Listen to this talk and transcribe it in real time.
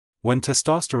When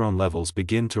testosterone levels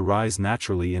begin to rise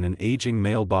naturally in an aging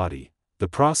male body, the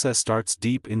process starts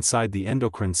deep inside the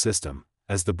endocrine system,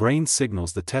 as the brain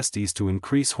signals the testes to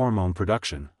increase hormone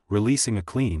production, releasing a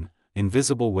clean,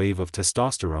 invisible wave of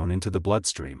testosterone into the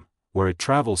bloodstream, where it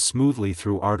travels smoothly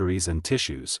through arteries and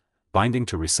tissues, binding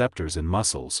to receptors in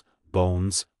muscles,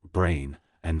 bones, brain,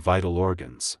 and vital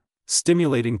organs,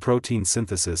 stimulating protein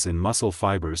synthesis in muscle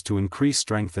fibers to increase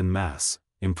strength and mass,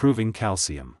 improving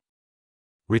calcium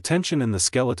retention in the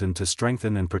skeleton to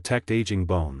strengthen and protect aging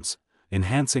bones,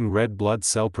 enhancing red blood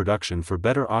cell production for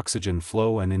better oxygen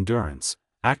flow and endurance,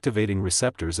 activating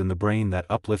receptors in the brain that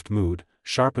uplift mood,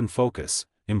 sharpen focus,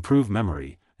 improve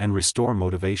memory, and restore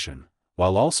motivation,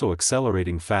 while also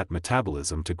accelerating fat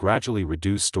metabolism to gradually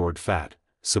reduce stored fat,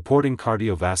 supporting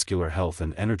cardiovascular health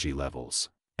and energy levels,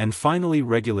 and finally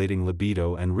regulating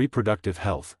libido and reproductive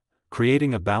health,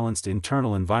 creating a balanced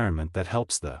internal environment that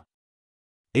helps the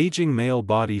aging male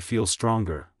body feel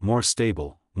stronger, more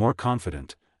stable, more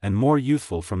confident, and more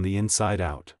youthful from the inside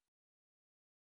out.